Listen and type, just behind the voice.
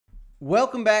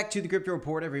Welcome back to the Crypto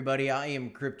Report, everybody. I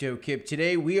am Crypto Kip.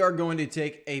 Today, we are going to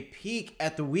take a peek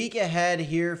at the week ahead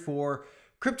here for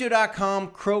Crypto.com,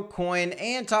 CRO Coin,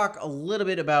 and talk a little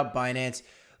bit about Binance.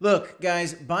 Look,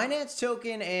 guys, Binance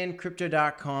token and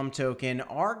Crypto.com token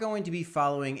are going to be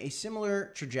following a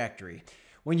similar trajectory.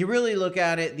 When you really look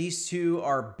at it, these two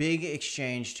are big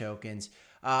exchange tokens.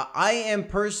 I am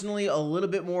personally a little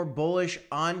bit more bullish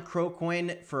on CRO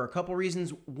Coin for a couple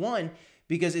reasons. One,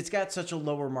 because it's got such a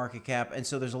lower market cap, and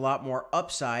so there's a lot more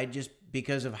upside just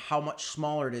because of how much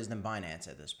smaller it is than Binance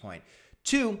at this point.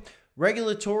 Two,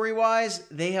 regulatory-wise,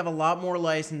 they have a lot more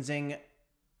licensing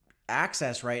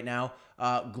access right now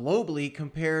globally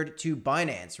compared to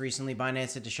Binance. Recently,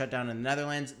 Binance had to shut down in the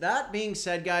Netherlands. That being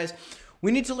said, guys,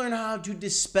 we need to learn how to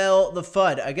dispel the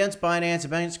FUD against Binance,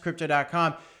 against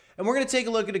Crypto.com, and we're going to take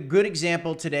a look at a good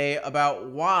example today about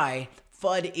why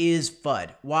FUD is FUD,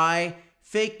 why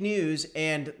fake news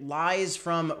and lies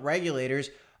from regulators,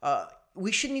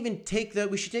 we shouldn't even take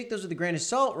we should take those with a grain of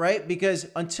salt, right? Because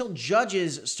until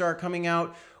judges start coming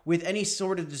out with any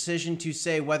sort of decision to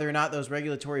say whether or not those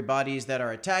regulatory bodies that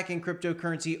are attacking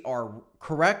cryptocurrency are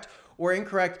correct or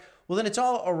incorrect, well, then it's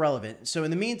all irrelevant. So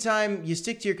in the meantime, you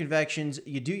stick to your convictions,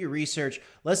 you do your research.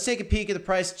 Let's take a peek at the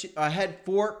price ahead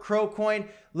for CRO Coin,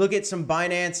 look at some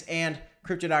Binance and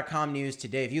Crypto.com news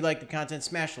today. If you like the content,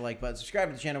 smash the like button, subscribe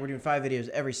to the channel. We're doing 5 videos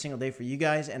every single day for you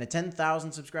guys. And at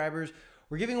 10,000 subscribers,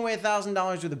 we're giving away $1,000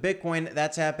 worth of Bitcoin.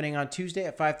 That's happening on Tuesday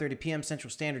at 5:30 p.m.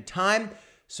 Central Standard Time.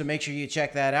 So make sure you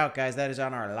check that out, guys. That is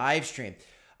on our live stream.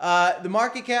 The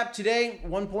market cap today,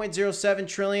 1.07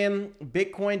 trillion.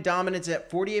 Bitcoin dominance at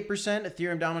 48%.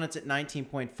 Ethereum dominance at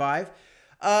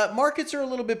 19.5%. Markets are a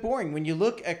little bit boring. When you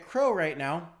look at CRO right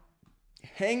now,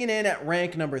 hanging in at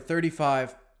rank number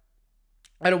 35,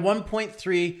 at a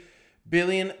 $1.3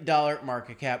 billion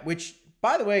market cap, which,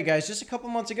 by the way, guys, just a couple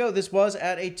months ago, this was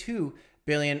at a $2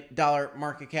 billion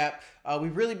market cap.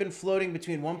 We've really been floating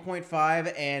between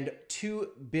 1.5 and $2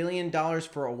 billion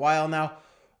for a while now.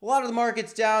 A lot of the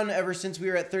market's down ever since we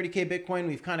were at 30K Bitcoin.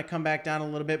 We've kind of come back down a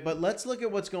little bit, but let's look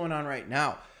at what's going on right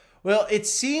now. Well, it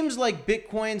seems like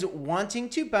Bitcoin's wanting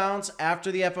to bounce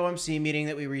after the FOMC meeting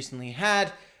that we recently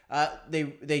had.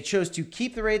 They chose to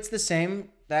keep the rates the same.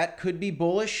 That could be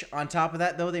bullish. On top of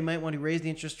that, though, they might want to raise the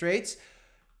interest rates.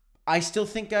 I still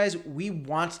think, guys, we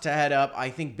want to head up. I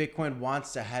think Bitcoin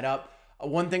wants to head up.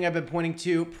 One thing I've been pointing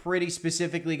to pretty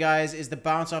specifically, guys, is the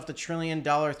bounce off the $1 trillion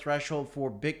threshold for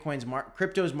Bitcoin's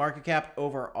crypto's market cap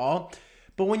overall.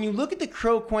 But when you look at the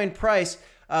CRO Coin price,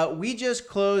 we just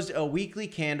closed a weekly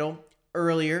candle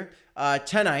earlier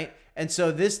tonight, and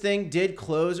so this thing did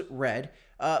close red.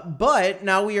 But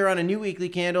now we are on a new weekly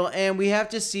candle, and we have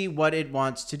to see what it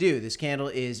wants to do. This candle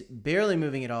is barely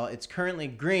moving at all. It's currently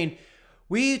green.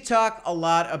 We talk a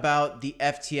lot about the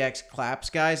FTX collapse,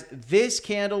 guys. This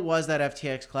candle was that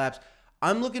FTX collapse.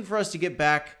 I'm looking for us to get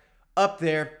back up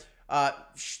there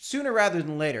sooner rather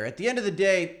than later. At the end of the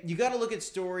day, you got to look at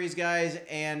stories, guys,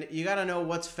 and you got to know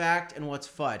what's fact and what's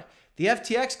FUD. The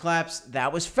FTX collapse,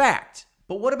 that was fact.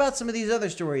 But what about some of these other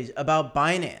stories about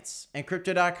Binance and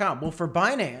Crypto.com? Well, for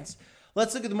Binance,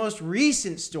 let's look at the most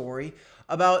recent story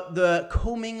about the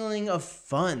commingling of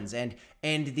funds and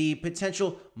the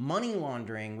potential money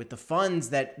laundering with the funds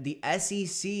that the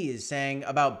SEC is saying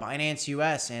about Binance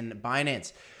US and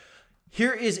Binance.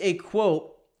 Here is a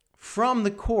quote from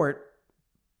the court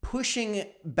pushing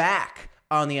back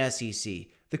on the SEC.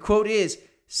 The quote is,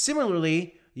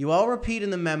 "Similarly, you all repeat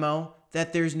in the memo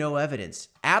that there's no evidence,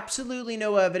 absolutely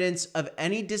no evidence of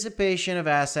any dissipation of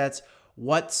assets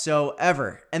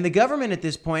whatsoever." And the government at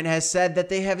this point has said that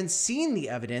they haven't seen the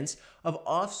evidence of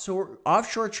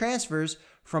offshore transfers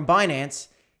from Binance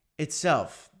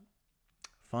itself.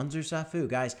 Funds are SAFU,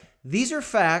 guys. These are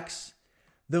facts.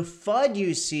 The FUD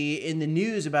you see in the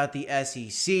news about the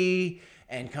SEC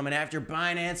and coming after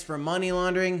Binance for money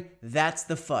laundering, that's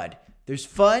the FUD. There's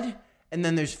FUD and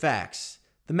then there's facts.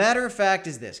 The matter of fact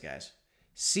is this, guys.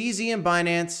 CZ and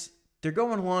Binance, they're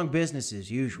going along business as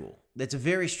usual. That's a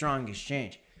very strong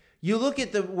exchange. You look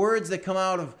at the words that come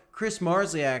out of Chris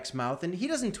Marsliak's mouth, and he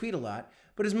doesn't tweet a lot,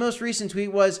 but his most recent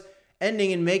tweet was,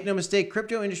 ending, and make no mistake,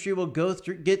 crypto industry will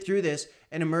get through this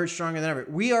and emerge stronger than ever.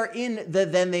 We are in the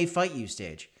then they fight you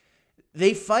stage.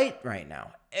 They fight right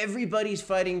now. Everybody's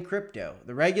fighting crypto,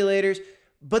 the regulators,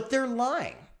 but they're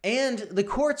lying. And the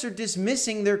courts are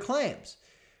dismissing their claims.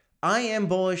 I am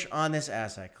bullish on this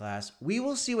asset class. We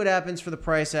will see what happens for the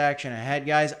price action ahead,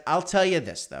 guys. I'll tell you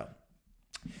this, though.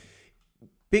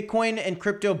 Bitcoin and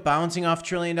crypto bouncing off $1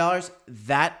 trillion,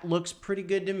 that looks pretty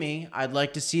good to me. I'd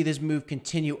like to see this move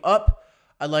continue up.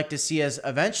 I'd like to see us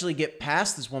eventually get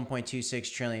past this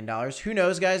 $1.26 trillion. Who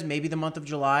knows, guys? Maybe the month of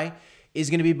July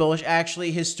is going to be bullish.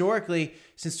 Actually, historically,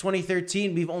 since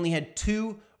 2013, we've only had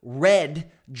 2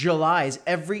 red Julys.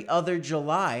 Every other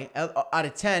July out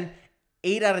of 10,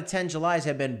 8 out of 10 Julys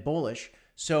have been bullish.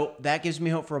 So that gives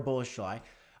me hope for a bullish July.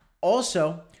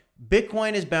 Also,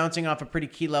 Bitcoin is bouncing off a pretty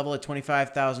key level at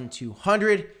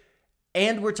 25,200.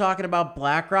 And we're talking about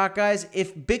BlackRock, guys.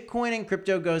 If Bitcoin and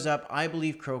crypto goes up, I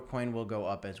believe CRO Coin will go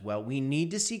up as well. We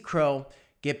need to see CRO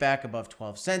get back above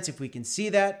 12 cents. If we can see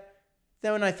that,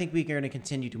 then I think we're going to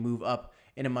continue to move up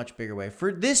in a much bigger way.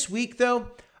 For this week,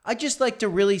 though, I'd just like to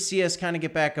really see us kind of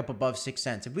get back up above 6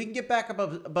 cents. If we can get back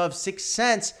above 6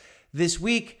 cents this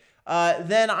week,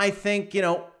 then I think,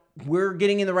 we're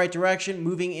getting in the right direction,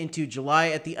 moving into July.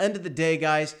 At the end of the day,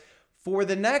 guys, for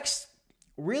the next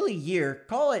really year,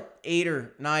 call it 8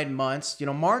 or 9 months,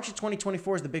 March of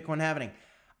 2024 is the Bitcoin halving.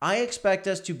 I expect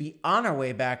us to be on our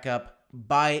way back up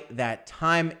by that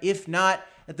time. If not,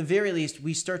 at the very least,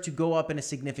 we start to go up in a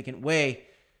significant way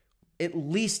at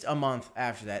least a month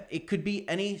after that. It could be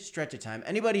any stretch of time.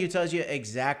 Anybody who tells you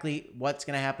exactly what's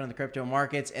going to happen in the crypto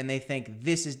markets and they think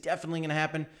this is definitely going to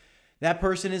happen, that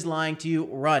person is lying to you.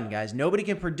 Run, guys. Nobody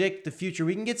can predict the future.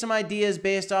 We can get some ideas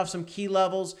based off some key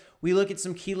levels. We look at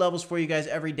some key levels for you guys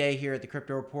every day here at the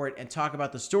Crypto Report and talk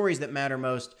about the stories that matter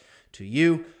most to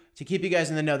you to keep you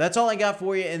guys in the know. That's all I got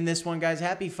for you in this one, guys.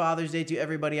 Happy Father's Day to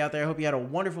everybody out there. I hope you had a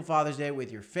wonderful Father's Day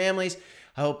with your families.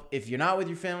 I hope if you're not with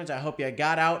your families, I hope you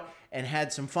got out and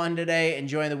had some fun today,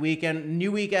 enjoying the weekend.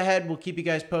 New week ahead. We'll keep you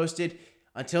guys posted.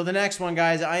 Until the next one,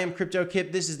 guys, I am Crypto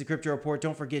Kip. This is the Crypto Report.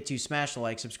 Don't forget to smash the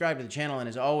like, subscribe to the channel, and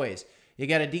as always, you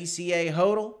got a DCA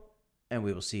hodl, and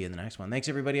we will see you in the next one. Thanks,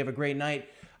 everybody. Have a great night.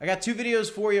 I got 2 videos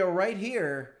for you right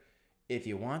here if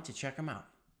you want to check them out.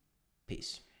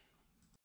 Peace.